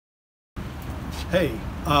Hey,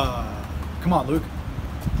 come on, Luke.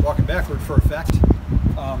 Walking backward for effect.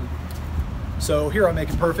 So here on Make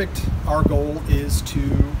It Perfect, our goal is to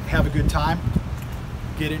have a good time,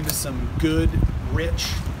 get into some good,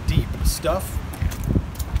 rich, deep stuff,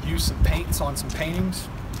 use some paints on some paintings,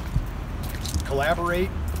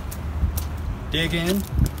 collaborate, dig in,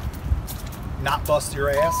 not bust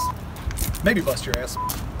your ass, maybe bust your ass.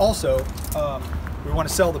 Also, we want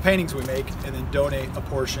to sell the paintings we make and then donate a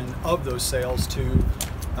portion of those sales to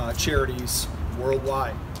charities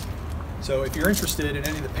worldwide. So if you're interested in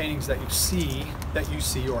any of the paintings that you see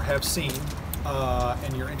or have seen,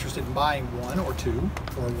 and you're interested in buying one or two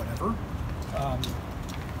or whatever,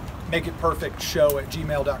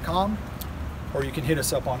 makeitperfectshow@gmail.com, or you can hit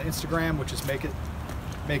us up on Instagram, which is Make It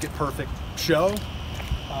Perfect Show,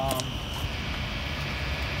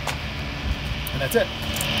 and that's it.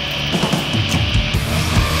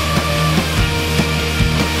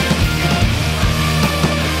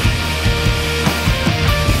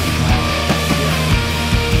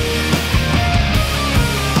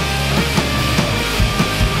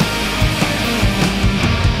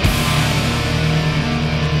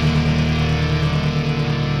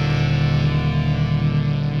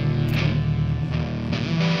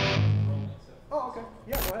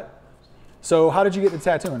 So how did you get the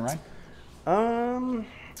tattooing, Ryan?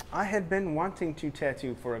 I had been wanting to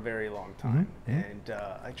tattoo for a very long time, and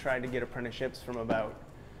I tried to get apprenticeships from about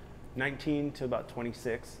 19 to about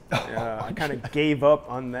 26. I kind of gave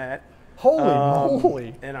up on that. Holy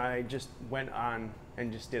moly! And I just went on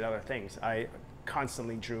and just did other things. I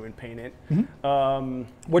constantly drew and painted.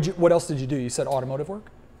 What else did you do? You said automotive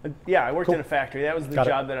work? Yeah, I worked Cool. in a factory. That was the Got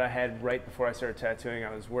job that I had right before I started tattooing.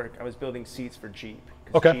 I was building seats for Jeep.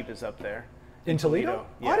 Okay. Jeep is up there. In Toledo?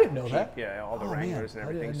 Yeah, I didn't know Jeep, that. Yeah, all the Oh, Wranglers man.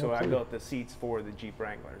 and everything. So I built the seats for the Jeep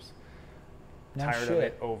Wranglers. No Tired shit. of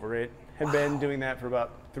it, over it. Had been doing that for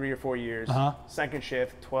about 3 or 4 years. Second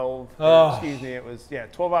shift, 12. Excuse me, it was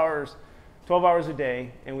 12 hours a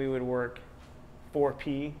day, and we would work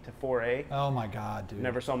 4P to 4A. Oh my God, dude.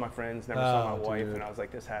 Never saw my friends, never saw my wife, dude. and I was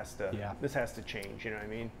like, this has to change. You know what I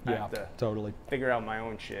mean? I Yeah, have to totally. figure out my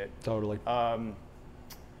own shit. Totally.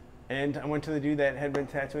 And I went to the dude that had been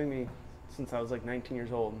tattooing me since I was like 19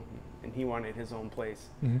 years old, and he wanted his own place.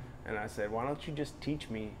 And I said, why don't you just teach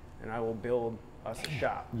me, and I will build us a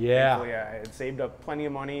shop. Yeah. Thankfully, I had saved up plenty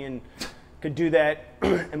of money and could do that.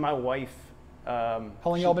 And my wife. How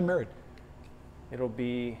long y'all been married? It'll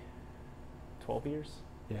be 12 years.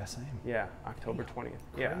 Yeah, same. Yeah, October 20th.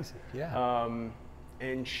 Crazy. Yeah.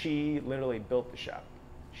 And she literally built the shop.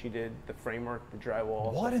 She did the framework, the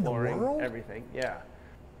drywall, What the in the flooring, world? everything. Yeah.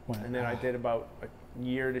 And then I did about a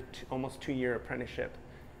year to almost 2 year apprenticeship,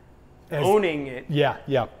 owning it. Yeah.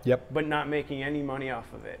 Yep. But not making any money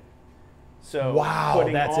off of it. So Wow,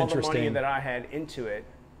 putting that's all the money interesting. that I had into it,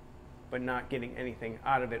 but not getting anything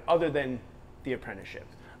out of it other than the apprenticeship.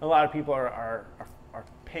 A lot of people are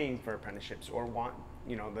paying for apprenticeships or want,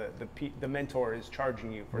 the mentor is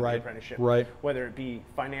charging you for the apprenticeship, whether it be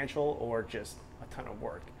financial or just a ton of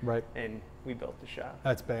work. Right. And we built the shop.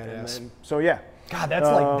 That's badass. And then, so yeah. God, that's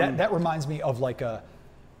like that reminds me of like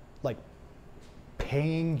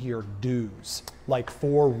paying your dues, like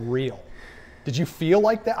for real. Did you feel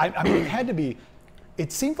like that? I mean,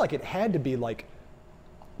 it seemed like it had to be like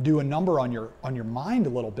do a number on your mind a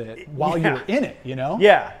little bit while you were in it,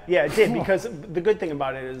 Yeah, it did, because the good thing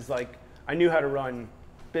about it is like I knew how to run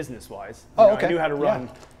business-wise. Okay. I knew how to run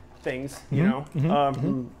things,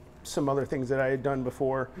 some other things that I had done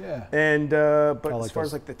before. Yeah. And but like as far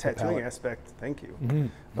as those- like the tattooing palette. aspect, thank you.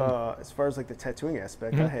 As far as like the tattooing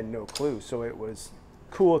aspect, I had no clue. So it was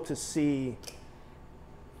cool to see.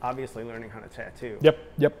 Obviously, learning how to tattoo.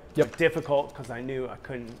 Yep. Difficult because I knew I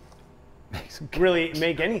couldn't really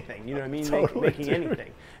make anything. You know what I mean? Totally, Making dude.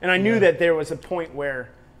 anything. And I knew that there was a point where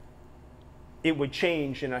it would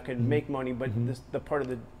change and I could make money, but the part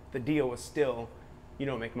of the deal was still, you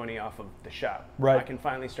don't make money off of the shop. Right. I can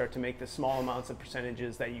finally start to make the small amounts of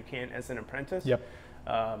percentages that you can as an apprentice. Yep.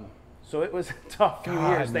 So it was a tough few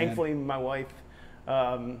years. Man. Thankfully, my wife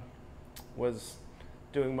was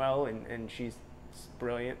doing well, and she's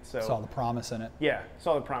brilliant. So Saw the promise in it. Yeah,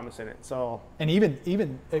 saw the promise in it. So And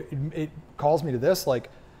even it calls me to this, like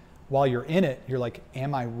while you're in it, you're like,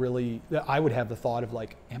 am I really, I would have the thought of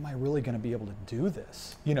like, am I really going to be able to do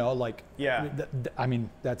this? I mean,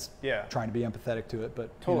 that's trying to be empathetic to it,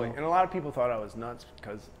 but totally. And a lot of people thought I was nuts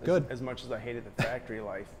because as much as I hated the factory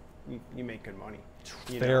life, you make good money.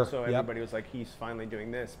 Fair. So everybody was like, he's finally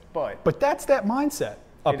doing this. But that's that mindset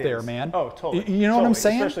up there, is. man. Oh, totally. You know what I'm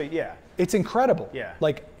saying? Especially, It's incredible. Yeah.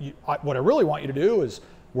 Like, what I really want you to do is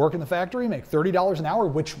work in the factory, make $30 an hour,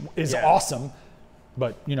 which is awesome.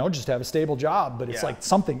 but you know, just have a stable job. But it's Yeah. like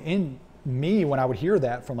something in me when I would hear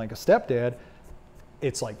that from like a stepdad,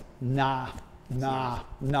 it's like, nah, you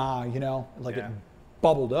know, like it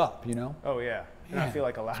bubbled up, you know? Oh yeah. And I feel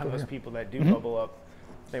like a lot of those people that do Mm-hmm. bubble up,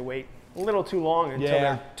 they wait a little too long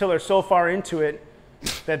until they're so far into it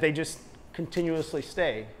that they just continuously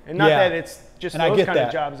stay. And not that it's just And I those get kind of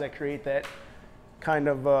that. jobs that create that kind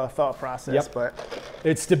of thought process, but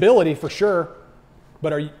It's stability for sure.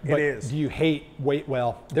 But it is. Do you hate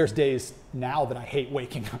well, there's days now that I hate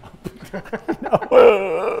waking up.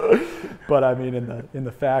 No. But I mean in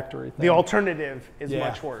the factory thing. the alternative is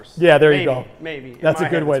much worse. Yeah, there you go. Maybe. That's In a my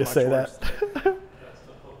good head, way to it's say much that. worse.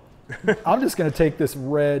 I'm just going to take this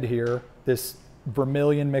red here, this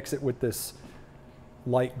vermilion, mix it with this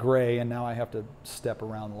light gray, and now I have to step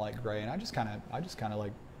around the light gray, and I just kind of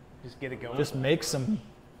like Just get it going. just make some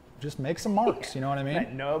marks. You know what I mean?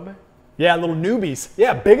 That nub. Yeah, little newbies.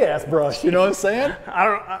 Yeah, big ass brush. You know what I'm saying?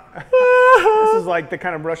 This is like the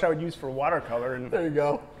kind of brush I would use for watercolor, and There you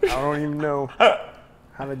go. I don't even know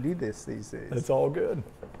how to do this these days. It's all good.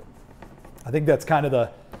 I think that's kind of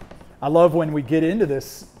I love when we get into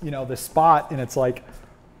this, you know, this spot, and it's like,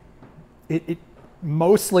 it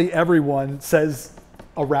mostly everyone says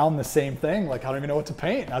around the same thing. Like, I don't even know what to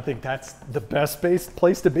paint. And I think that's the best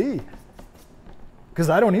place to be. Because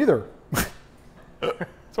I don't either.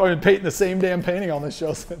 So I've been painting the same damn painting on this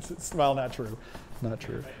show since it's, well, not true. Not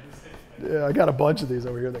true. Yeah, I got a bunch of these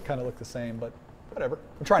over here that kind of look the same, but whatever.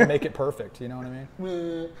 I'm trying to make it perfect, you know what I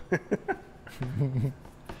mean?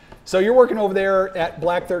 So you're working over there at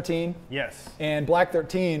Black 13? Yes. And Black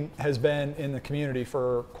 13 has been in the community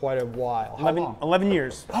for quite a while. How long? 11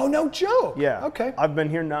 years. Oh, no joke. Yeah. Okay. I've been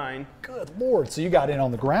here 9. Good Lord. So you got in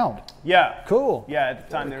on the ground. Yeah. Cool. Yeah, at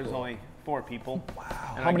the time there was only 4 people.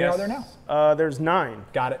 Wow. And How many are there now? There's 9.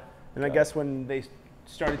 Got it. And I guess when they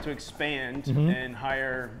started to expand and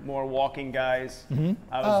hire more walking guys,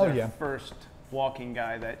 I was their first walking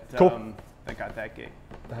guy that that got that gig.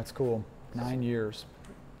 That's cool. 9 years.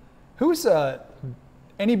 Who's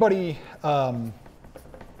anybody? Well,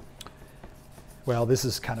 this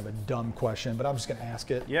is kind of a dumb question, but I'm just gonna ask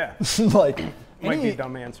it. Yeah. Like, Might be a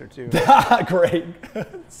dumb answer too. Great.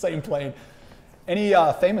 Same plane. Any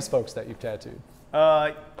famous folks that you've tattooed?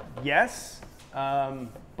 Yes,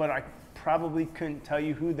 but I probably couldn't tell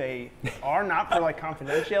you who they are, not for like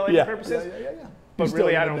confidentiality purposes. Yeah. But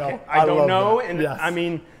really, I don't care. I don't know, that. and Yes. I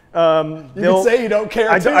mean, You can say you don't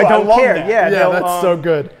care too. I don't love care. that. Yeah, that's so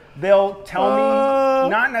good. They'll tell me,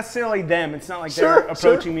 not necessarily them. It's not like they're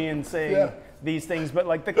approaching me and saying these things, but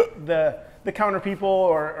like the counter people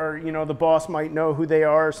or you know the boss might know who they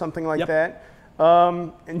are or something like that.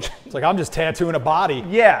 And It's like, I'm just tattooing a body.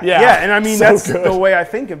 yeah, and I mean So that's good. the way I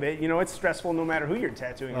think of it. You know, it's stressful no matter who you're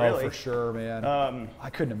tattooing. Oh, Really, for sure, man. I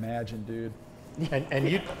couldn't imagine, dude.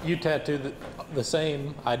 And you tattoo the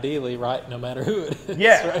same, ideally, right? No matter who it is.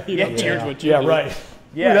 Yeah, Right? You yeah, don't change what you Yeah, do. right.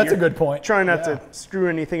 Yeah, Ooh, that's a you're good point. Try not to screw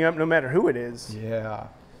anything up, no matter who it is. Yeah.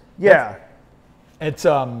 Yeah. It's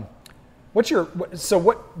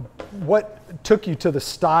what took you to the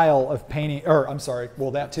style of painting, or I'm sorry,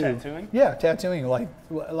 well, that too. Tattooing? Yeah, tattooing.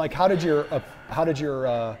 Like how did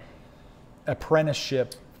your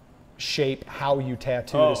apprenticeship shape how you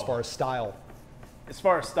tattooed as far as style? As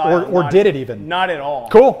far as style, Or did it even? Not at all.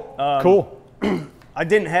 Cool. Cool. I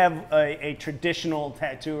didn't have a traditional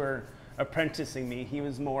tattooer apprenticing me. He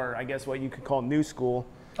was more, I guess, what you could call new school.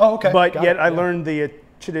 Oh, okay. But Got yet it. I Yeah. learned the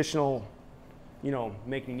traditional, you know,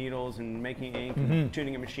 making needles and making ink and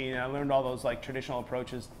tuning a machine. I learned all those like traditional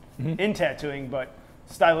approaches in tattooing, but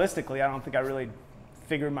stylistically, I don't think I really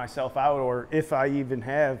figured myself out, or if I even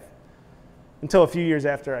have, until a few years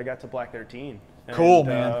after I got to Black 13. Cool,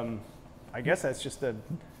 man. I guess that's just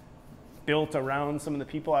built around some of the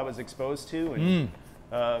people I was exposed to.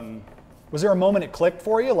 And Was there a moment it clicked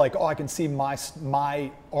for you? Like, oh, I can see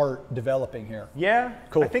my art developing here. yeah,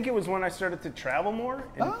 Cool. I think it was when I started to travel more,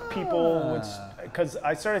 and people would, because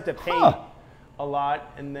I started to paint a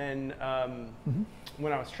lot, and then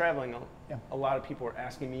when I was traveling, a lot of people were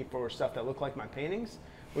asking me for stuff that looked like my paintings,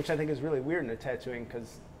 which I think is really weird in tattooing,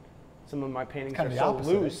 because some of my paintings Kind of are the so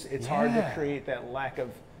opposite. loose, it's hard to create that lack of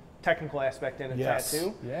technical aspect in a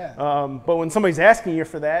tattoo. Yeah. But when somebody's asking you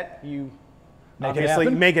for that, you obviously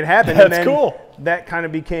happen? make it happen. That's and then cool. That kind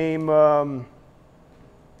of became, I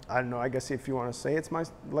don't know, I guess if you want to say it's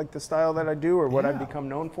like the style that I do or what I've become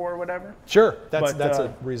known for or whatever. Sure. That's But,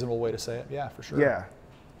 a reasonable way to say it. Yeah, for sure. Yeah.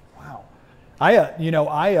 Wow. I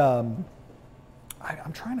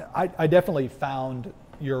definitely found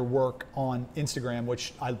your work on Instagram,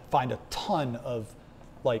 which I find a ton of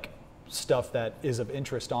like stuff that is of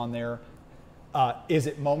interest on there. Is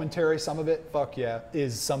it momentary? Some of it, fuck yeah.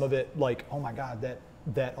 Is some of it like, oh my God,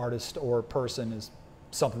 that artist or person is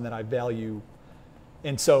something that I value.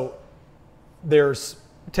 And so there's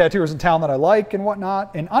tattooers in town that I like and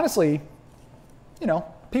whatnot. And honestly, you know,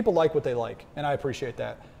 people like what they like, and I appreciate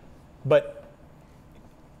that. But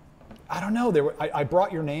I don't know. I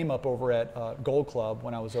brought your name up over at Gold Club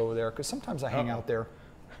when I was over there, because sometimes I hang out there.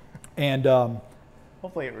 And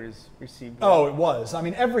hopefully it was received well. Oh, it was. I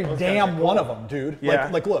mean, every damn one of them, dude. Yeah.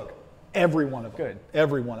 Like, look, every one of them. Good.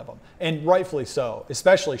 Every one of them. And rightfully so,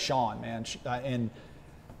 especially Sean, man. And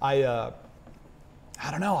I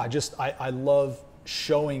don't know. I love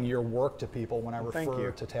showing your work to people when I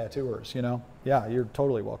refer to tattooers, you know? Yeah, you're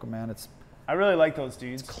totally welcome, man. I really like those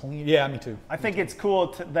dudes. It's clean. Yeah, me too. I think it's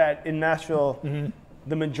cool that in Nashville,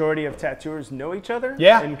 the majority of tattooers know each other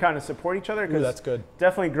and kind of support each other. Ooh, that's good.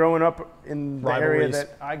 Definitely growing up in the area Rivalries.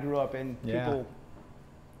 that I grew up in, people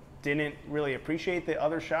didn't really appreciate the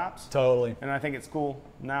other shops. Totally. And I think it's cool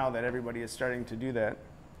now that everybody is starting to do that.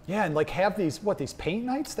 Yeah, and like have these paint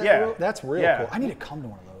nights? That's real cool. I need to come to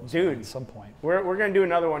one of those, dude, man, at some point. We're going to do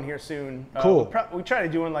another one here soon. Cool. We try to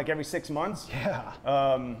do one like every 6 months. Yeah.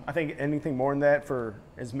 I think anything more than that for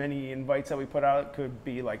as many invites that we put out could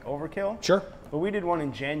be like overkill. Sure. But we did one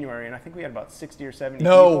in January, and I think we had about 60 or 70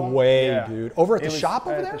 No people. way, dude. Over at the It was shop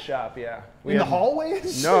over at there? the shop, yeah. In the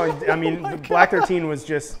hallways? No, I mean, Oh my the Black 13 was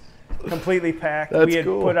just completely packed. That's we had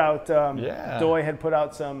cool. put out, Yeah. Doy had put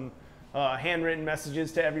out some handwritten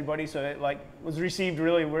messages to everybody, so it like was received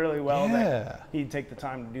really, really well. Yeah. That he'd take the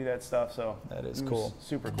time to do that stuff. So That is it was cool.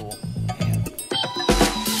 super cool.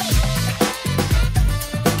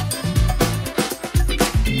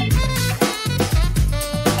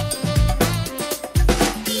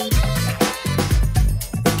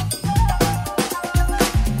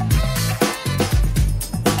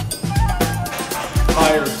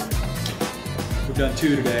 Hired. We've done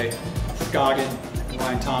 2 today. Goggin and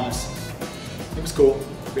Ryan Thomas. It was cool.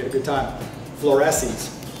 We had a good time.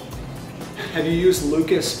 Fluoresces. Have you used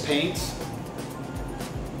Lucas paints?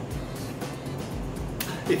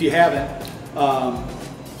 If you haven't,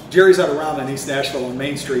 Jerry's out around in East Nashville on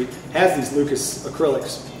Main Street has these Lucas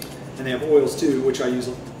acrylics, and they have oils too, which I use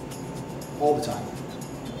all the time.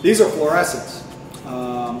 These are fluorescents.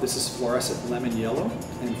 This is fluorescent lemon yellow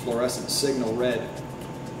and fluorescent signal red.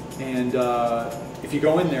 And if you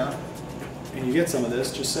go in there and you get some of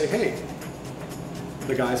this, just say, hey,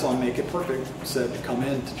 the guys on Make It Perfect said to come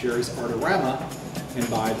in to Jerry's Artorama and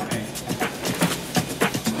buy the paint.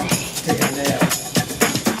 Take a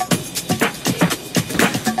nap.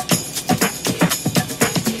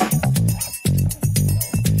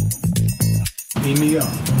 Beam me up,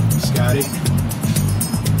 Scotty.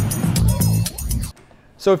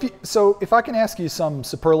 So if I can ask you some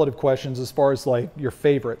superlative questions as far as like your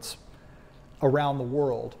favorites around the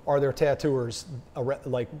world, are there tattooers,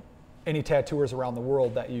 like any tattooers around the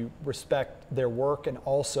world that you respect their work and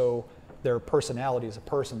also their personality as a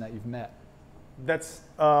person that you've met? That's Is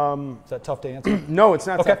that tough to answer? no, it's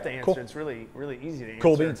not Okay, tough to answer. cool. It's really, really easy to answer.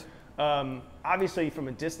 Cool beans. Obviously, from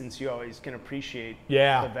a distance, you always can appreciate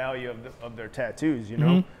Yeah. the value of their tattoos, you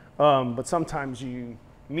know. But sometimes you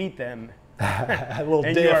meet them A little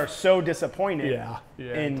and diff. you are so disappointed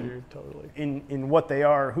dude, totally. in what they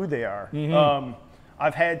are, who they are.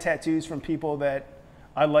 I've had tattoos from people that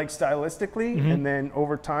I like stylistically, and then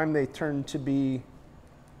over time they turn to be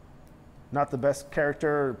not the best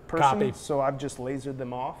character or person, Copy. so I've just lasered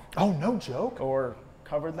them off Oh, no joke. or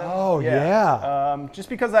covered them. Oh, yeah. Just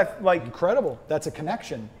because I like Incredible. That's a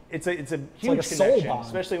connection. it's a huge like a soul connection, bond.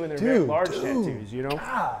 especially when they're very Dude, large dude. tattoos. You know,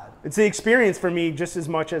 God. it's the experience for me just as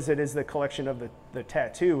much as it is the collection of the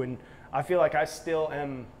tattoo, and I feel like I still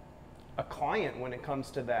am a client when it comes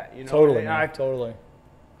to that. You know, Totally, And man. Totally.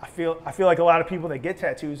 I feel like a lot of people that get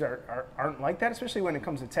tattoos aren't like that, especially when it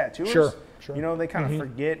comes to tattooers. Sure. You know, they kind of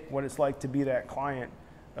forget what it's like to be that client.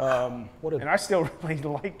 What a- And I still really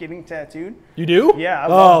like getting tattooed. You do? Yeah, I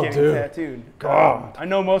love getting dude. tattooed. God. I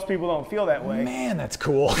know most people don't feel that way. Man, that's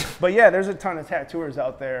cool. But yeah, there's a ton of tattooers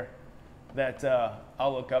out there that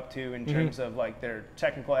I'll look up to in terms of like their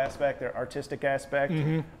technical aspect, their artistic aspect.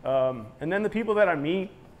 And then the people that I meet,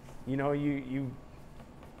 you know, you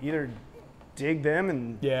either dig them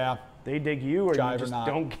and Yeah. they dig you, or Jive or you just not.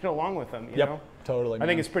 don't get along with them. You Yep. know? Totally. I think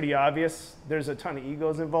man. it's pretty obvious. There's a ton of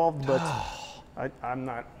egos involved, but I'm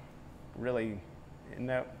not really in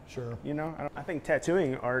that. Sure. You know, I think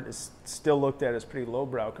tattooing art is still looked at as pretty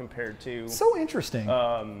lowbrow compared to so interesting.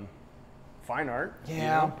 fine art. yeah, You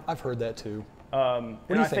know? I've heard that too. What What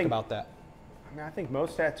do you think about that? I mean, I think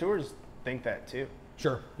most tattooers think that too.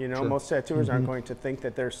 Sure. You know, sure. most tattooers aren't going to think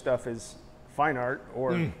that their stuff is fine art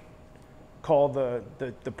or call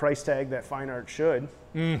the price tag that fine art should.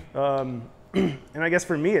 And I guess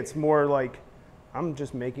for me, it's more like I'm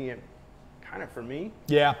just making it kind of for me.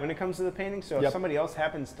 Yeah. When it comes to the painting, so if somebody else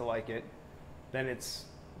happens to like it, then it's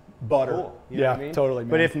butter. Cool, you know what I mean? Totally.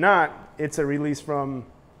 Man. But if not, it's a release from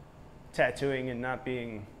tattooing and not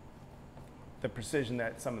being the precision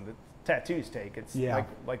that some of the tattoos take. It's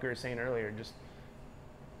like we were saying earlier,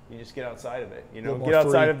 you just get outside of it, you know, get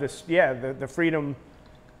outside of this, the freedom,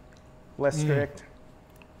 less strict.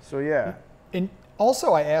 So yeah. And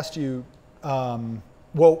also I asked you,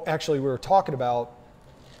 well, actually we were talking about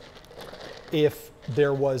if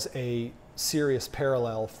there was a serious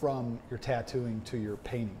parallel from your tattooing to your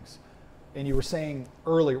paintings. And you were saying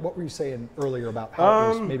earlier, what were you saying earlier about how it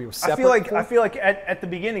was, maybe it was separate? I feel like at the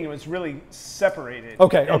beginning it was really separated.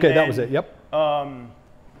 Okay, that was it. Yep.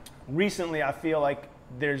 Recently, I feel like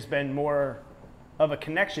there's been more of a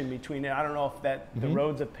connection between it. I don't know if the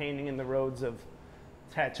roads of painting and the roads of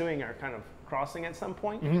tattooing are kind of crossing at some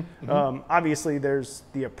point. Obviously, there's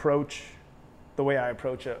the approach. The way I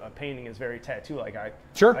approach a painting is very tattoo-like. I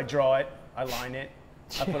draw it, I line it,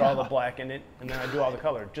 I put all the black in it, and then I do all the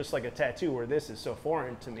color, just like a tattoo where this is so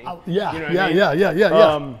foreign to me. Yeah, you know what I mean?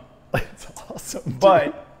 yeah. That's awesome.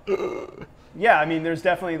 But yeah, I mean, there's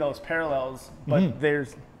definitely those parallels, but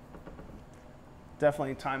there's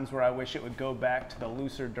definitely times where I wish it would go back to the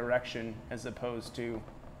looser direction as opposed to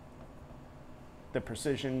the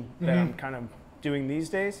precision that I'm kind of doing these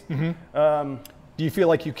days. Do you feel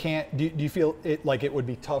like you can't? Do you feel it like it would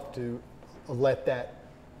be tough to let that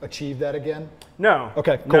achieve that again? No.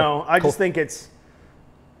 Okay. Cool. No, I just think it's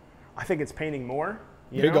painting more.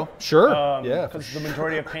 There you go. Sure. Yeah. Because the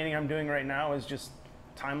majority of painting I'm doing right now is just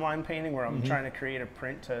timeline painting, where I'm trying to create a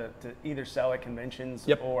print to either sell at conventions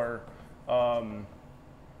or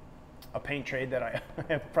a paint trade that I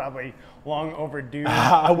have probably long overdue.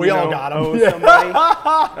 We all got them. Owe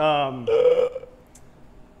somebody.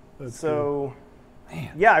 So,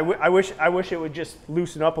 man. Yeah, I wish it would just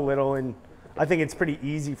loosen up a little, and I think it's pretty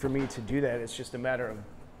easy for me to do that. It's just a matter of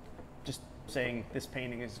just saying this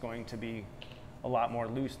painting is going to be a lot more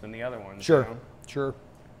loose than the other ones. Sure, you know? Sure.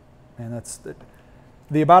 And that's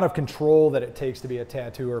the amount of control that it takes to be a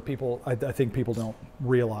tattooer. I think people don't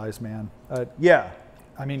realize, man. Yeah.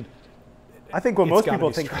 I mean, I think what most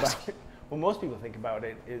people think about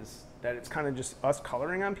it is that it's kind of just us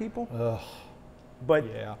coloring on people. Ugh.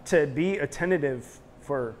 But to be attentive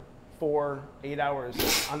for 4-8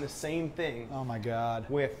 hours on the same thing. Oh my God.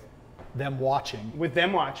 With them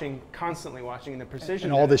watching, constantly watching, and the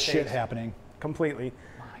precision and all this shit happening. Completely.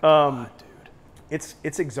 My God, dude.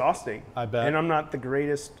 It's exhausting. I bet. And I'm not the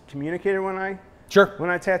greatest communicator when I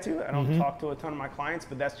tattoo. I don't talk to a ton of my clients,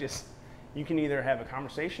 but that's just, you can either have a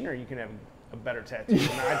conversation or you can have a better tattoo.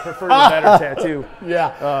 And I prefer the better tattoo.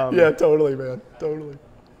 Yeah, totally, man. Totally.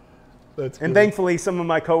 That's good. And thankfully, some of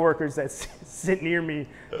my coworkers that sit near me,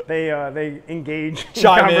 they engage in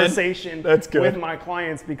conversation with my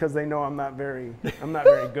clients because they know I'm not very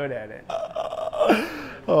good at it.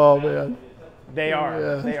 Oh man, they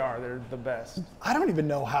are. They're the best. I don't even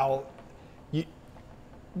know how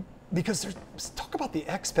because talk about the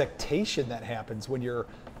expectation that happens when you're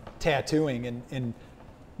tattooing, and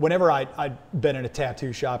whenever I've been in a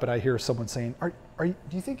tattoo shop and I hear someone saying, "Do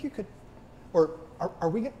you think you could, or are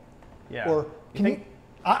we gonna?" Yeah. Or can you?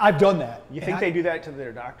 I've done that. You think they do that to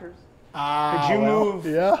their doctors? Could you move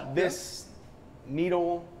this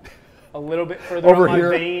needle a little bit further over on my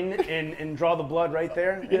vein and draw the blood right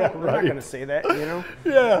there? They're not going to say that, you know?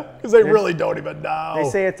 Yeah, because they really don't even know. They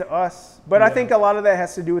say it to us. But I think a lot of that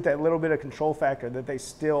has to do with that little bit of control factor that they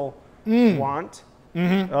still want.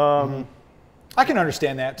 I can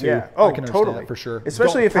understand that too. Yeah. I can totally. That for sure.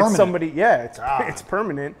 Especially if it's somebody, it's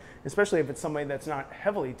permanent. Especially if it's somebody that's not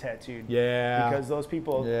heavily tattooed. Yeah. Because those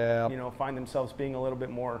people, find themselves being a little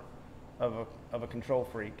bit more of a control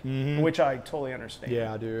freak, which I totally understand.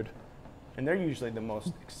 Yeah, dude. And they're usually the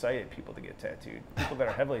most excited people to get tattooed. People that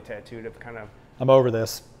are heavily tattooed have kind of. I'm over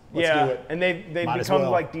this. Let's do it. And they've become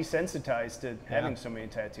like desensitized to having so many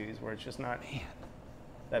tattoos, where it's just not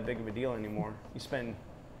that big of a deal anymore. You spend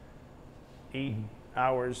 8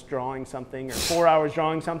 hours drawing something, or 4 hours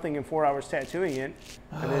drawing something and 4 hours tattooing it,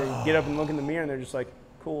 and then you get up and look in the mirror and they're just like,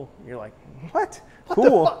 cool. You're like, what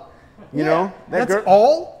cool. You know? That's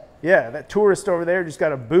all? Yeah, that tourist over there just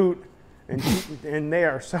got a boot and they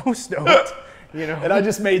are so stoked. You know? And I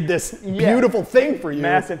just made this beautiful thing for you.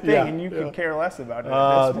 Massive thing, and you could care less about it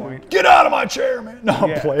at this point. Get out of my chair, man. No,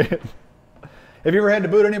 I'm playing. Have you ever had to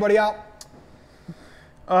boot anybody out?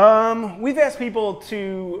 We've asked people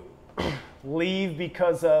to leave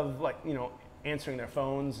because of answering their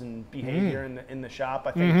phones and behavior in the shop.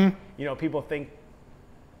 I think you know, people think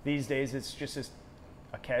these days it's just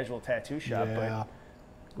a casual tattoo shop, but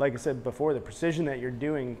like I said before, the precision that you're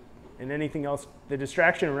doing and anything else, the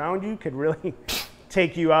distraction around you could really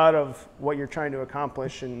take you out of what you're trying to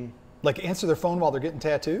accomplish. And like answer their phone while they're getting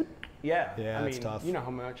tattooed. Yeah, I mean, mean, tough. You know how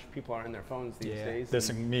much people are in their phones these days. This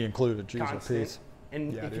and me included. Jesus, constant.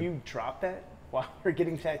 And if dude. you drop that while you're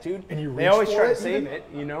getting tattooed, and they always try to save it,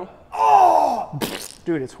 you know? Oh!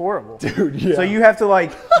 Dude, it's horrible. Dude, yeah. So you have to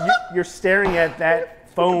like, you're staring at that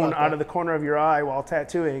phone out of the corner of your eye while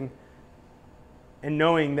tattooing and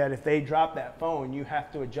knowing that if they drop that phone, you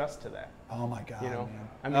have to adjust to that. Oh my God, you know? man.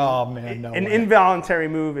 I mean, oh man, no An way. involuntary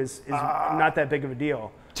move is not that big of a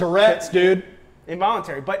deal. Tourette's, dude.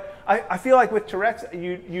 Involuntary. But I feel like with Tourette's,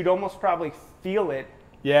 you'd almost probably feel it.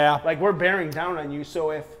 Yeah. Like we're bearing down on you,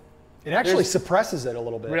 so if It actually suppresses it a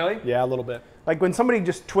little bit. Really? Yeah, a little bit. like when somebody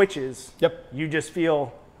just twitches, Yep. you just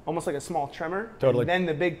feel almost like a small tremor. Totally. And then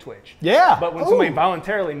the big twitch. Yeah. But when somebody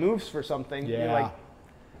voluntarily moves for something, Yeah. you're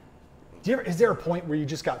like, Is there a point where you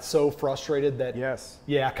just got so frustrated that? yes.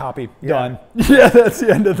 Yeah, copy. Done. Yeah, that's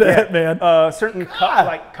the end of that, man. Certain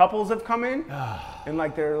like couples have come in and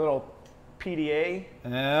like their little PDA.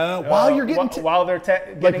 While you're getting while they're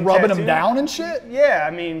like rubbing them tattooed. down and shit. Yeah,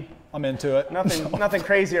 I mean, I'm into it. nothing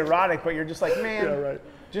crazy erotic, but you're just like, man, Yeah, right.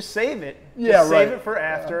 just save it. Yeah, just right. Save it for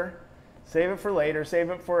after. Save it for later. Save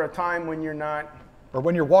it for a time when you're not Or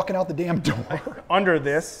when you're walking out the damn door. under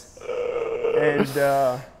this. And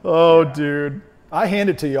Oh, dude. I hand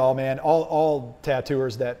it to y'all, man. All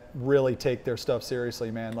tattooers that really take their stuff seriously,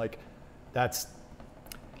 man. Like, that's.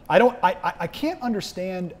 I can't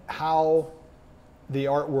understand how the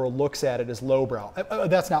art world looks at it as lowbrow.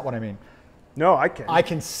 That's not what I mean. no, I can. I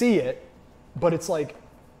can see it, but it's like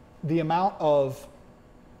the amount of,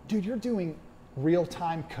 dude, you're doing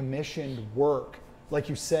real-time commissioned work, like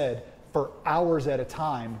you said, for hours at a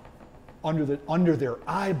time under their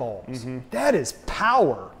eyeballs. That is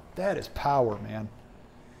power. That is power, man.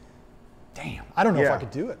 Damn. I don't know if I Yeah.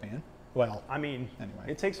 could do it, man. Well, I mean, Anyway.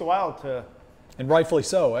 it takes a while to, and rightfully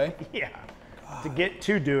so, eh? yeah, to get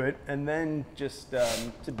to do it, and then just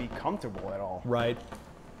to be comfortable at all. Right.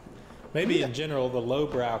 Maybe in general, the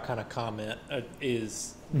lowbrow kind of comment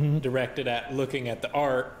is directed at looking at the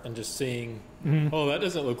art and just seeing, oh, that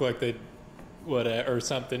doesn't look like they would, or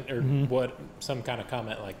something, or what, some kind of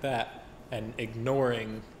comment like that, and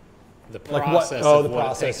ignoring the Like what- process oh, of the what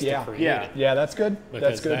process, it takes yeah. to create Yeah. it. Yeah, that's good. Because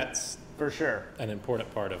That's good. that's For sure. an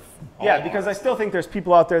important part of all Yeah, because I art. still think there's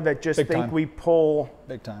people out there that just Big think time. we pull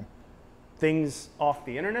Big time. things off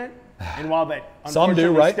the internet, and while that Some do,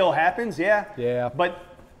 unfortunately right? still happens, yeah. Yeah. But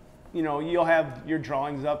you know, you'll have your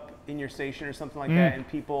drawings up in your station or something like that, and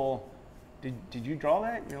people, did you draw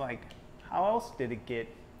that? And you're like, how else did it get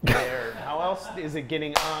there? How else is it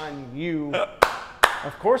getting on you?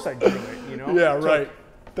 Of course I drew it, you know. Yeah, It took right.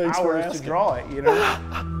 Thanks for hours asking. to draw it, you know.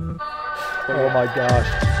 Oh my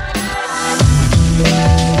gosh.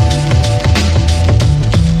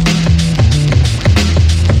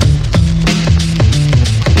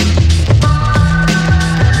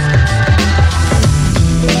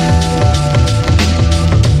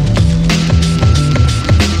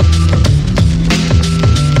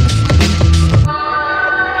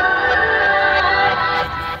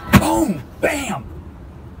 Boom! Bam!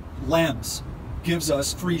 Lems gives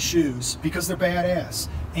us free shoes because they're badass,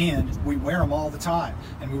 and we wear them all the time,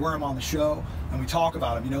 and we wear them on the show, and we talk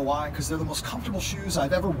about them. You know why? Because they're the most comfortable shoes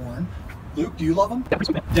I've ever worn. Luke, do you love them?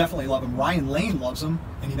 Definitely love them. Ryan Lane loves them,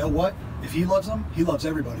 and you know what? If he loves them, he loves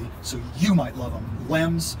everybody, so you might love them.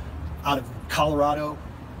 Lems out of Colorado,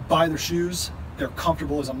 buy their shoes. They're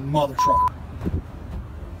comfortable as a mother trucker.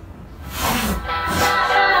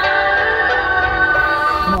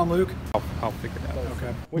 Come on, Luke. I'll figure it out.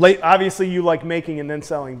 Okay. Which obviously you like making and then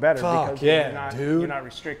selling better Fuck, because yeah, you're not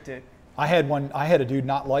restricted. I had a dude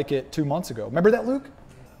not like it 2 months ago. Remember that, Luke?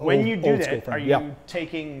 When you do Old school that, friend. are you Yeah.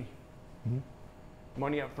 taking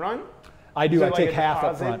money up front? I do. Is it I like take a half up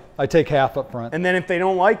deposit? front. I take half up front. And then if they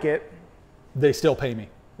don't like it, They still pay me.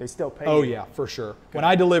 they still pay Oh you. yeah, for sure. When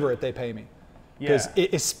I deliver it, they pay me. Because Yeah.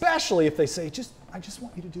 especially if they say, I just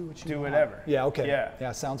want you to do what you Do want. whatever. Yeah. Okay. Yeah.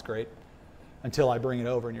 Yeah. Sounds great. Until I bring it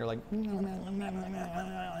over and you're like,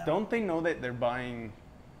 Don't they know that they're buying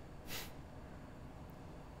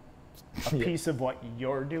a Yeah. piece of what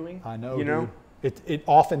you're doing? I know. You know? Dude. It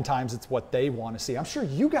oftentimes it's what they want to see. I'm sure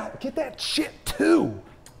you get that shit too.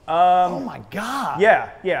 Oh my God. Yeah,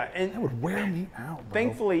 yeah. And That would wear me out, bro.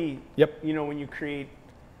 thankfully, Yep. you know, when you create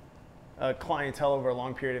clientele over a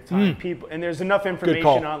long period of time. People, and there's enough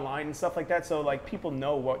information online and stuff like that, so like people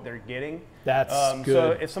know what they're getting. That's good.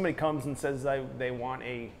 So if somebody comes and says they want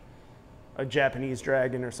a Japanese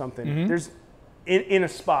dragon or something, there's in a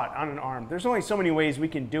spot on an arm. There's only so many ways we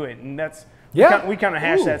can do it, and that's we kind of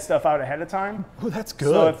hash that stuff out ahead of time. Oh, that's good.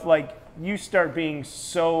 So if like you start being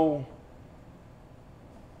so,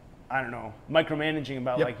 I don't know, micromanaging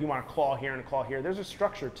about like you want a claw here and a claw here. There's a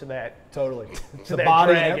structure to that. Totally. To that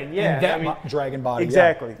body dragon. And that dragon body.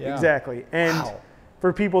 Exactly. Yeah. Exactly. And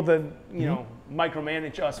for people to, you know,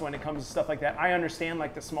 micromanage us when it comes to stuff like that, I understand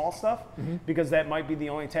like the small stuff because that might be the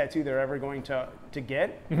only tattoo they're ever going to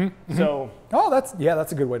get. So. Oh,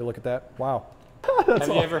 that's a good way to look at that. Wow. Have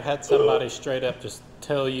you ever had somebody straight up just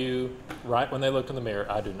tell you right when they looked in the mirror,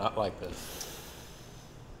 I do not like this?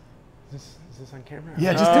 Is this on camera?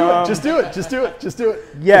 Yeah, just do it. Just do it. Just do it. Just do it.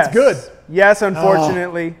 Yes. It's good. Yes,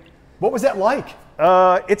 unfortunately. What was that like?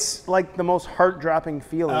 It's like the most heart-dropping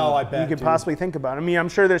feeling you could possibly think about. I mean, I'm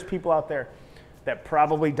sure there's people out there that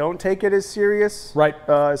probably don't take it as serious, right?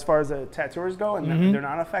 As far as the tattooers go, and they're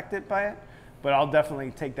not affected by it. But I'll definitely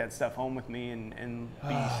take that stuff home with me and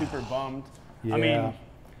be super bummed. Yeah. I mean,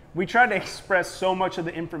 we try to express so much of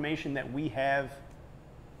the information that we have.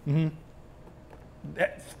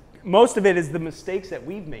 Most of it is the mistakes that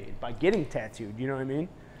we've made by getting tattooed. You know what I mean?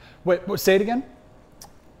 Wait, say it again.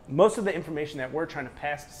 Most of the information that we're trying to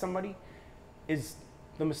pass to somebody is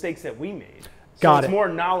the mistakes that we made. So Got it's it. more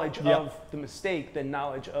knowledge of the mistake than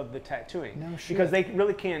knowledge of the tattooing. No shit. Because they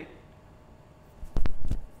really can't.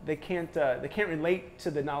 They can't relate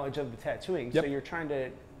to the knowledge of the tattooing. So you're trying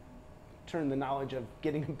to turn the knowledge of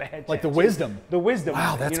getting a bad tattoo. Like the wisdom. The wisdom.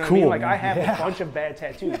 Wow, that's you know cool. What I mean? Like I have Yeah. a bunch of bad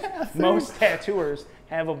tattoos. Most tattooers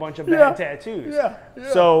have a bunch of bad tattoos. Yeah.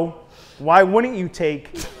 So why wouldn't you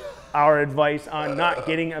take our advice on not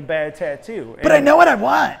getting a bad tattoo? But I know what I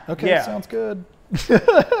want. Okay, Yeah. sounds good.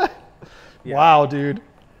 Yeah. Wow, dude.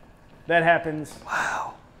 That happens.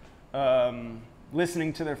 Wow.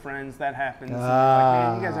 Listening to their friends, that happens. Like,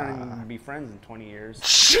 man, you guys aren't even going to be friends in 20 years.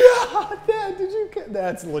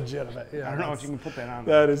 That's legitimate. Yeah, I don't know if you can put that on.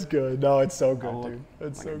 That is good. No, it's so good, I'll look dude.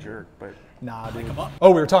 It's like so a good. jerk, but Nah, dude.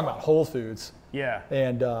 Oh, we were talking about Whole Foods. yeah.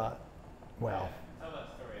 And, well. Tell that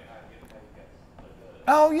story how you guys.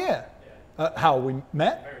 Oh, yeah. How we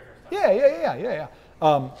met? Very first time.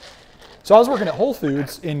 Yeah. So I was working at Whole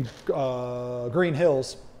Foods in Green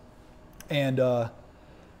Hills, and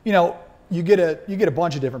you know, you get a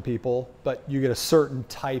bunch of different people, but you get a certain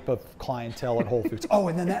type of clientele at Whole Foods. Oh,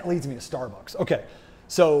 and then that leads me to Starbucks. Okay,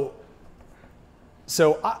 so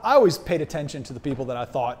I always paid attention to the people that I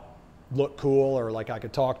thought looked cool or like I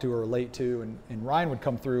could talk to or relate to, and Ryan would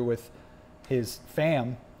come through with his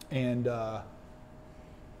fam, and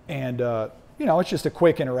you know, it's just a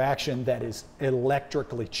quick interaction that is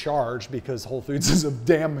electrically charged because Whole Foods is a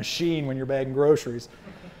damn machine when you're bagging groceries.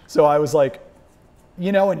 So I was like,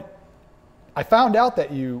 you know, and I found out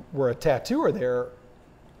that you were a tattooer there,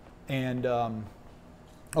 and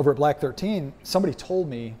over at Black 13, somebody told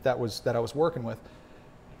me that I was working with.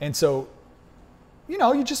 And so, you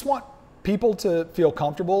know, you just want people to feel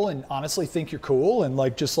comfortable and honestly think you're cool and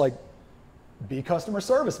like just like be customer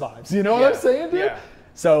service vibes. You know what I'm saying, dude? Yeah.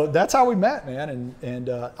 So that's how we met, man. And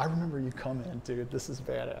I remember you come in, dude. This is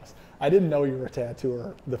badass. I didn't know you were a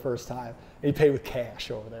tattooer the first time. He paid with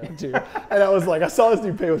cash over there, dude. And I was like, I saw this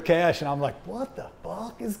dude pay with cash, and I'm like, what the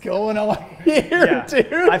fuck is going on here,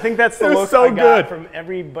 dude? I think that's the look I got from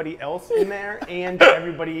everybody else in there and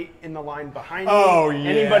everybody in the line behind me. Oh, yeah.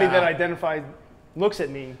 Anybody that identifies looks at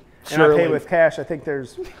me and Surely. I pay with cash. I think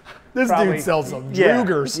there's This probably, dude sells some yeah,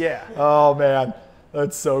 Drugers. Yeah. Oh, man.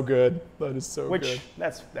 That's so good. That is so good. Which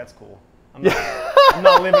that's cool. I'm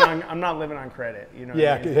not living on credit. You know.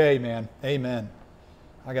 Yeah. What I mean? Hey, man. Amen.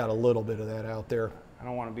 I got a little bit of that out there. I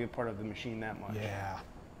don't want to be a part of the machine that much. Yeah.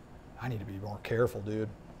 I need to be more careful, dude.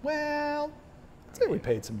 Well, I'd say we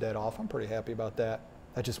paid some debt off. I'm pretty happy about that.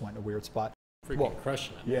 That just went in a weird spot. Freaking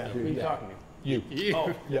crushing it. Yeah, Who are dude. you Yeah. talking to? You.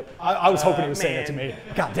 Oh, Yep. I was hoping he was saying that to man. me.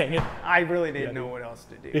 God dang it. I really didn't know what else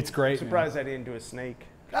to do. It's great, Surprised I didn't do a snake.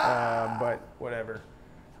 But whatever.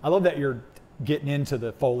 I love that you're getting into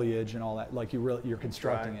the foliage and all that. Like you're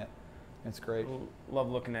constructing it. It's great.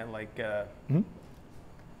 Love looking at like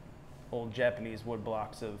old Japanese wood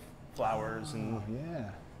blocks of flowers and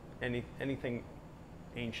anything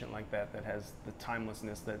ancient like that has the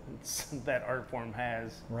timelessness that that art form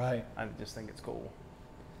has. Right. I just think it's cool.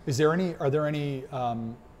 Are there any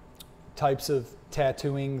types of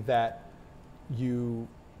tattooing that you?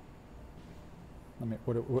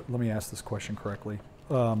 Let me ask this question correctly.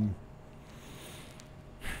 I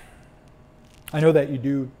know that you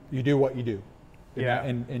do what you do, Yeah.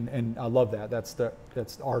 And I love that. That's the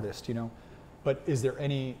artist, you know. But is there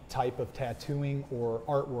any type of tattooing or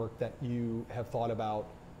artwork that you have thought about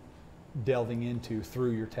delving into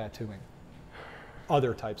through your tattooing?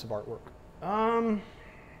 Other types of artwork?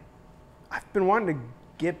 I've been wanting to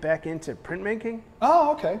get back into printmaking.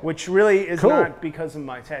 Oh, okay. Which really is Cool. not because of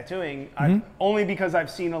my tattooing. Only because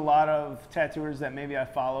I've seen a lot of tattooers that maybe I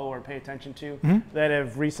follow or pay attention to that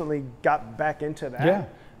have recently got back into that.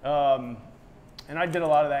 Yeah. And I did a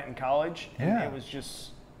lot of that in college. And Yeah. it was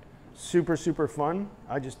just super, super fun.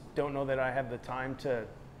 I just don't know that I have the time to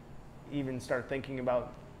even start thinking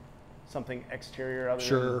about something exterior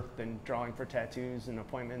other than drawing for tattoos and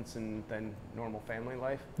appointments and then normal family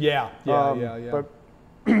life. Yeah. But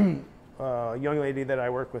a young lady that I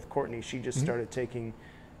work with, Courtney, she just started taking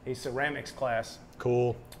a ceramics class.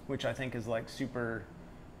 Cool. Which I think is like super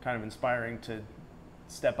kind of inspiring to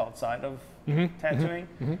step outside of tattooing.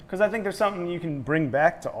 Because I think there's something you can bring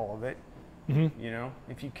back to all of it. You know,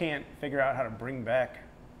 if you can't figure out how to bring back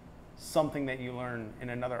something that you learn in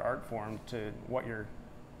another art form to what your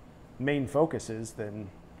main focus is, then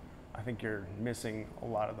I think you're missing a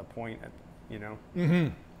lot of the point, you know?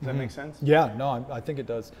 Does that make sense? Yeah, no, I think it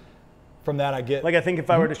does. From that I get... Like, I think if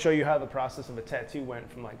I were to show you how the process of a tattoo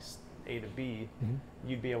went from like A to B,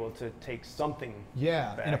 you'd be able to take something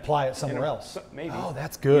back and apply it somewhere else. Maybe. Oh,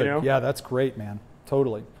 that's good. You know? Yeah, that's great, man.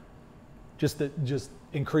 Totally. Just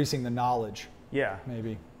increasing the knowledge. Yeah.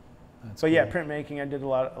 Maybe. That's But cool. yeah, printmaking, I did a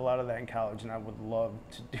lot of that in college, and I would love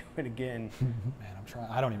to do it again. Man, I'm trying.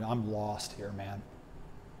 I'm lost here, man.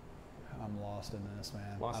 I'm lost in this,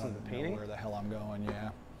 man. Lost I in don't the know painting? where the hell I'm going. Yeah.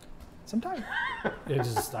 Sometimes it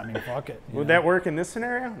just. I mean, fuck it. Would that work in this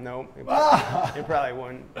scenario? No. It probably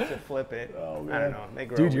wouldn't to flip it. Oh, man. I don't know. They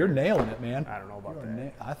grow. Dude, you're nailing it, man. I don't know about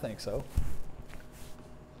that. I think so.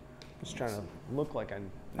 Just trying to look like I know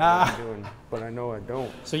what I'm doing, but I know I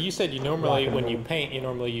don't. So you said you normally, when you paint, you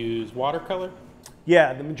normally use watercolor?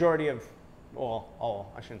 Yeah, the majority of,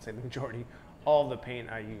 I shouldn't say the majority, all of the paint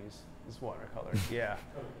I use is watercolor. Yeah.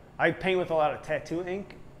 I paint with a lot of tattoo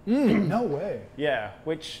ink. No way. Yeah,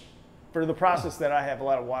 which for the process that I have a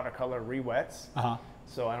lot of watercolor re-wets.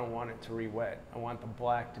 So I don't want it to re-wet. I want the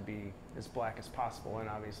black to be as black as possible. And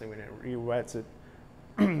obviously when it re-wets, it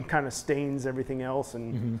kind of stains everything else.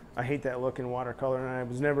 And I hate that look in watercolor. And I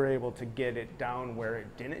was never able to get it down where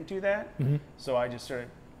it didn't do that. So I just started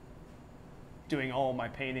doing all my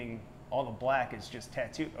painting. All the black is just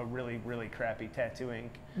a really, really crappy tattoo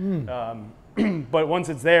ink. But once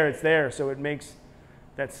it's there. So it makes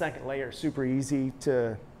that second layer super easy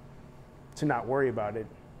to not worry about it.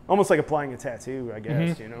 Almost like applying a tattoo, I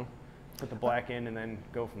guess, you know? Put the black in and then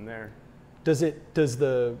go from there. Does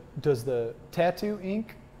the tattoo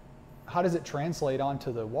ink, how does it translate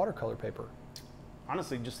onto the watercolor paper?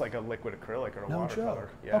 Honestly, just like a liquid acrylic or a No watercolor. joke.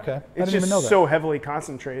 Yeah. Okay. I It's didn't just even know that. so heavily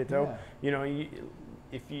concentrated, though. Yeah. You know,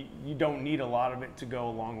 if you don't need a lot of it to go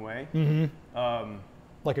a long way.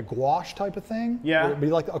 Like a gouache type of thing? Yeah. Would it be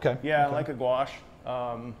like, okay. Yeah, okay. like a gouache.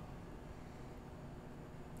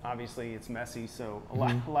 Obviously, it's messy, so a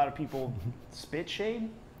lot of people spit shade.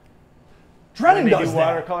 Drennan when they does do that.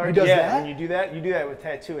 watercolor. He does yeah, that? when you do that with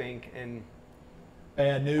tattoo ink, and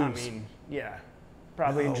Bad news. I mean, yeah,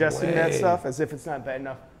 probably No ingesting that way. stuff as if it's not bad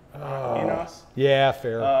enough. You know, Yeah,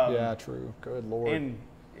 fair. Yeah, true. Good Lord. and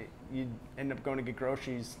you end up going to get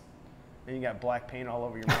groceries, and you got black paint all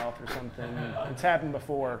over your mouth or something. It's happened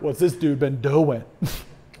before. What's this dude been doing?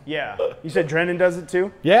 Yeah, you said Drennan does it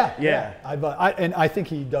too. Yeah. Yeah. And I think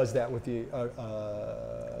he does that with the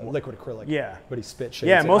liquid acrylic. Yeah. But he spit shades.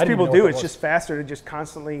 Yeah, it. most I didn't people even know do. what It's that was. just faster to just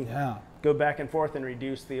constantly Yeah. go back and forth and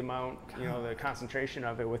reduce the amount, you know, the concentration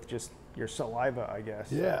of it with just your saliva, I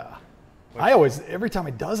guess. Yeah. I always, every time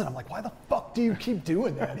he does it, I'm like, why the fuck do you keep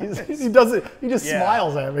doing that? He does it, he just Yeah.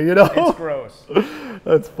 smiles at me, you know? It's gross.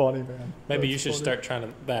 That's funny, man. Maybe That's you should funny. start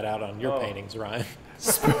trying that out on your Oh. paintings, Ryan.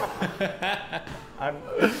 I'm,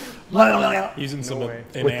 Using some way.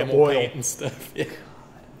 With the enamel oil. paint and stuff. Yeah.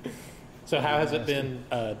 So how has it been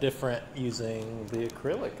different using the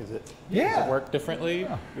acrylic? Does Yeah. it work differently?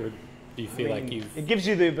 Or do you feel like you've... it gives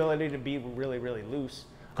you the ability to be really, really loose.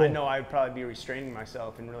 Cool. I know I'd probably be restraining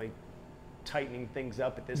myself and really tightening things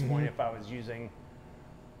up at this point if I was using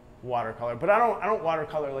watercolor. But I don't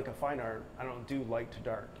watercolor like a fine art. I don't do light to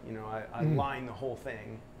dark. You know, I line the whole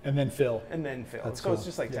thing And then fill. and then fill. That's So it's cool.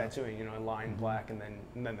 just like Yeah. tattooing. You know, I line black and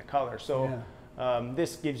then the color. So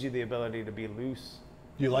this gives you the ability to be loose.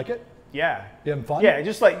 Do you like it? Yeah. You having fun? Yeah,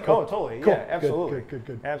 just like, Cool. oh, totally. Cool. Yeah, absolutely.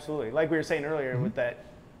 Good. Absolutely. Like we were saying earlier with that,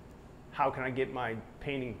 how can I get my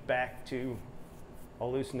painting back to a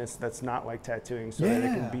looseness that's not like tattooing so that it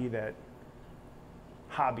Yeah. can be that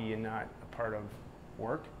hobby and not a part of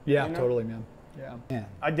work. Yeah, you know? totally, man. Yeah. Man.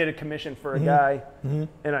 I did a commission for a guy,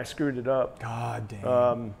 and I screwed it up. God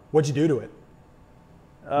damn. What'd you do to it?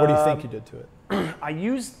 What do you think you did to it? I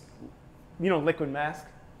used, liquid mask.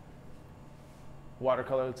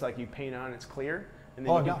 Watercolor, it's like you paint on, it's clear, and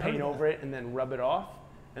then you can paint over it and then rub it off,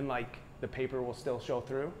 and like the paper will still show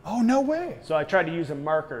through. Oh, no way. So I tried to use a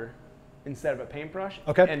marker instead of a paintbrush.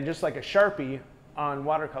 Okay. And just like a Sharpie on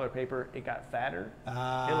watercolor paper, it got fatter. It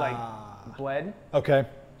like bled. Okay.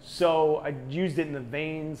 So I used it in the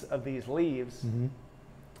veins of these leaves,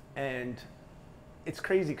 and it's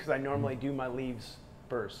crazy because I normally do my leaves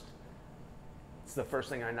first. It's the first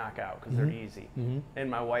thing I knock out because they're easy.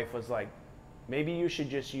 And my wife was like, maybe you should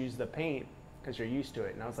just use the paint because you're used to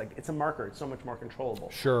it. And I was like, it's a marker. It's so much more controllable.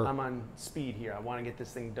 Sure. I'm on speed here. I want to get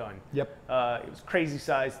this thing done. Yep. It was crazy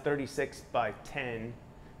size, 36 by 10.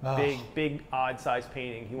 Big odd size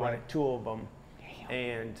painting. He wanted 2 of them. Damn.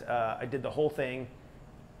 And I did the whole thing,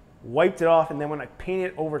 wiped it off, and then when I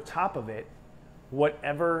painted over top of it,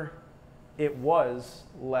 whatever it was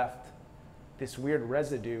left this weird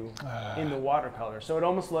residue in the watercolor. So it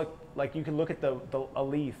almost looked like you could look at a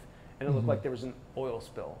leaf and it looked like there was an oil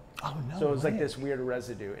spill. Oh, no. So it was like this weird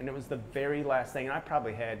residue. And it was the very last thing. And I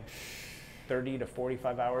probably had 30 to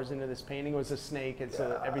 45 hours into this painting. It was a snake, and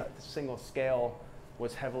so every single scale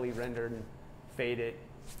was heavily rendered and faded.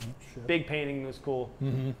 Big painting, was cool.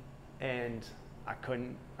 And I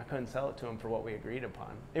couldn't sell it to him for what we agreed upon.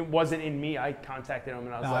 It wasn't in me. I contacted him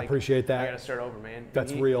and I was like, I appreciate that. I got to start over, man.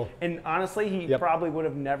 That's real. And honestly, he probably would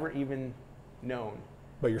have never even known.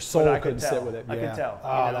 But your soul couldn't sit with it. I could tell.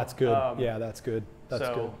 Oh, that's good. Yeah, that's good. That's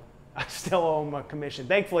good. I still owe him a commission.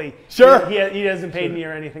 Thankfully, sure. he doesn't pay me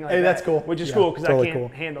or anything like that. Hey, that's cool. Which is cool because I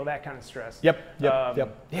can't handle that kind of stress. Yep. Yeah,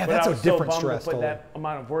 that's a different stress. To put that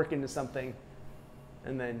amount of work into something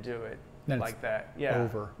and then do it like that. Yeah.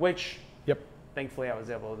 Over. Which, thankfully, I was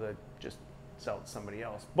able to just sell it to somebody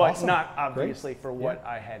else, but not obviously for what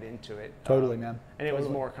I had into it. Totally, man. And it was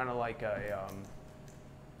more kind of like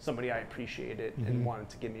somebody I appreciated and wanted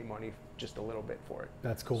to give me money just a little bit for it.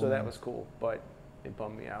 That's cool. So that was cool, but it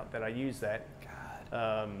bummed me out that I used that.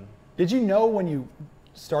 God. Did you know when you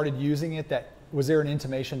started using it was there an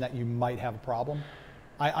intimation that you might have a problem?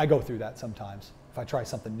 I go through that sometimes if I try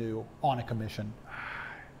something new on a commission.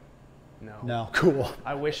 No, cool.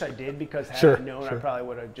 I wish I did, because had I known, I probably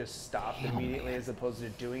would have just stopped immediately as opposed to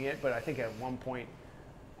doing it. But I think at one point,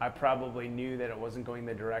 I probably knew that it wasn't going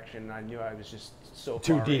the direction. I knew I was just so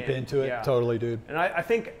too far deep into it. Yeah. Totally, dude. And I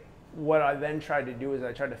think what I then tried to do is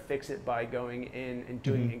I tried to fix it by going in and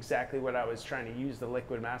doing exactly what I was trying to use the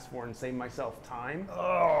liquid mask for and save myself time.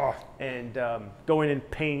 And go in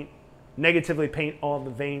and negatively paint all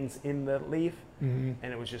the veins in the leaf. And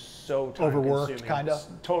it was just so time overworked, kind of.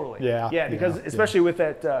 Totally. Yeah. Because especially with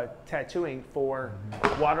that tattooing for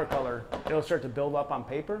watercolor, it'll start to build up on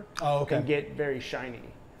paper and get very shiny.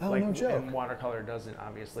 Oh, no joke. And watercolor doesn't,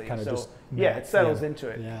 obviously. Kind of so just it settles into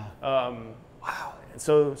it. Yeah. Wow.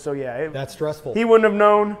 So yeah. That's stressful. He wouldn't have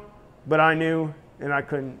known, but I knew, and I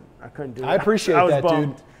couldn't do it. I appreciate I was that,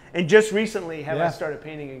 bummed. dude. And just recently have I started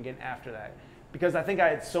painting again after that, because I think I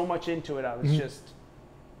had so much into it, I was just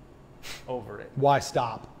over it. Why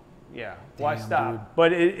stop? Yeah. Why stop? Dude.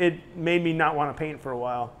 But it made me not want to paint for a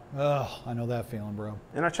while. Oh, I know that feeling, bro.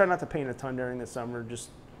 And I try not to paint a ton during the summer. Just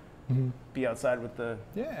be outside with the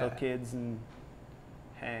kids and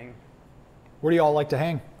hang. Where do y'all like to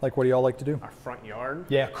hang? Like, what do y'all like to do? Our front yard.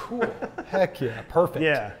 Yeah, cool. Heck yeah, perfect.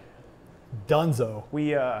 Yeah. Dunzo.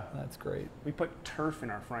 That's great. We put turf in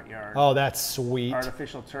our front yard. Oh, that's sweet.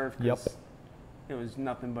 Artificial turf. It was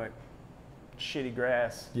nothing but shitty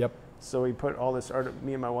grass. Yep. So we put all this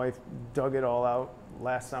me and my wife dug it all out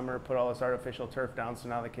last summer, put all this artificial turf down, so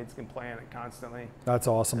now the kids can play on it constantly. That's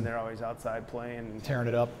awesome. And they're always outside playing. And tearing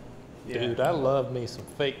it up. Yeah. Dude, I love me some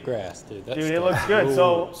fake grass, dude. It looks good.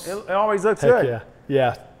 So it always looks Heck good. Yeah.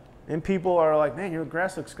 Yeah. And people are like, man, your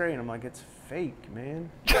grass looks great. And I'm like, it's fake, man.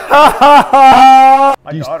 My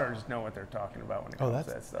daughters know what they're talking about when it comes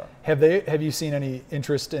to that stuff. Have you seen any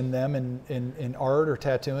interest in them in art or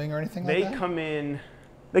tattooing or anything like that?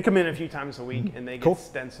 They come in a few times a week and they get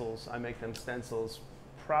stencils. I make them stencils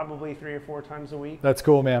probably 3 or 4 times a week. That's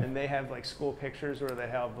cool, man. And they have like school pictures where they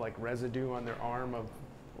have like residue on their arm of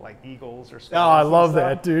like eagles or stuff. Oh, I love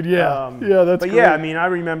that, dude. Yeah. That's great. Yeah, I mean, I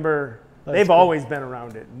remember they've always been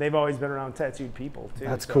around it. They've always been around tattooed people too.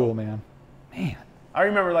 That's cool, man. I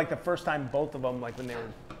remember like the first time both of them, like when they were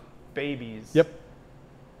babies. Yep.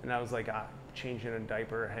 And I was like changing a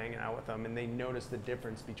diaper, hanging out with them, and they noticed the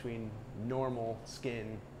difference between normal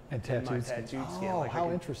skin and tattooed skin. Oh, like how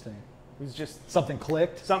interesting. It was just something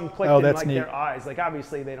clicked. Something clicked in like their eyes. Like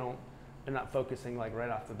obviously they don't they're not focusing like right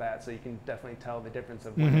off the bat, so you can definitely tell the difference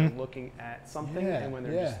of when they're looking at something and when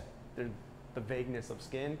they're they're the vagueness of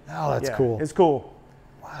skin. Oh, that's cool. It's cool.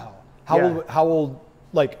 Wow. How old,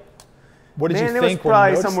 like, what did you think? Man, it was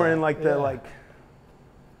probably somewhere in like the like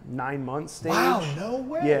 9 months stage. Wow, no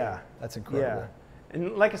way. Yeah. That's incredible. Yeah.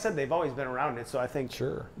 And like I said, they've always been around it, so I think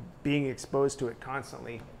Sure. being exposed to it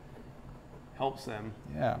constantly helps them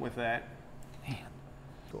with that. Man.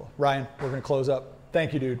 Cool. Ryan, we're going to close up.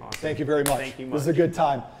 Thank you, dude. Awesome. Thank you very much. Thank you much. This is a good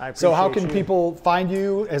time. I So how appreciate can you. people find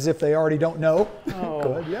you as if they already don't know? Oh,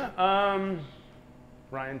 Go ahead, yeah.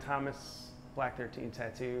 Ryan Thomas, Black 13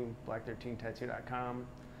 Tattoo, black13tattoo.com.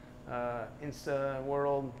 Insta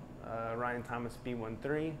world, Ryan Thomas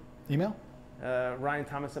B13. Email? Ryan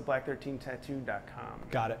Thomas at black13tattoo.com.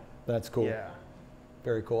 Got it. That's cool. Yeah.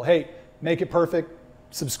 Very cool. Hey, make it perfect.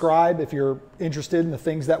 Subscribe if you're interested in the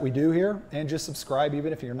things that we do here, and just subscribe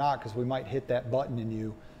even if you're not, because we might hit that button in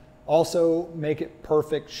you. Also, Make It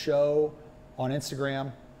Perfect Show on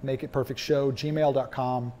Instagram, Make It Perfect Show,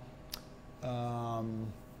 gmail.com. Why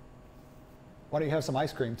don't you have some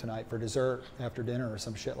ice cream tonight for dessert after dinner or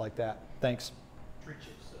some shit like that? Thanks. Treat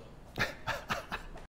chips.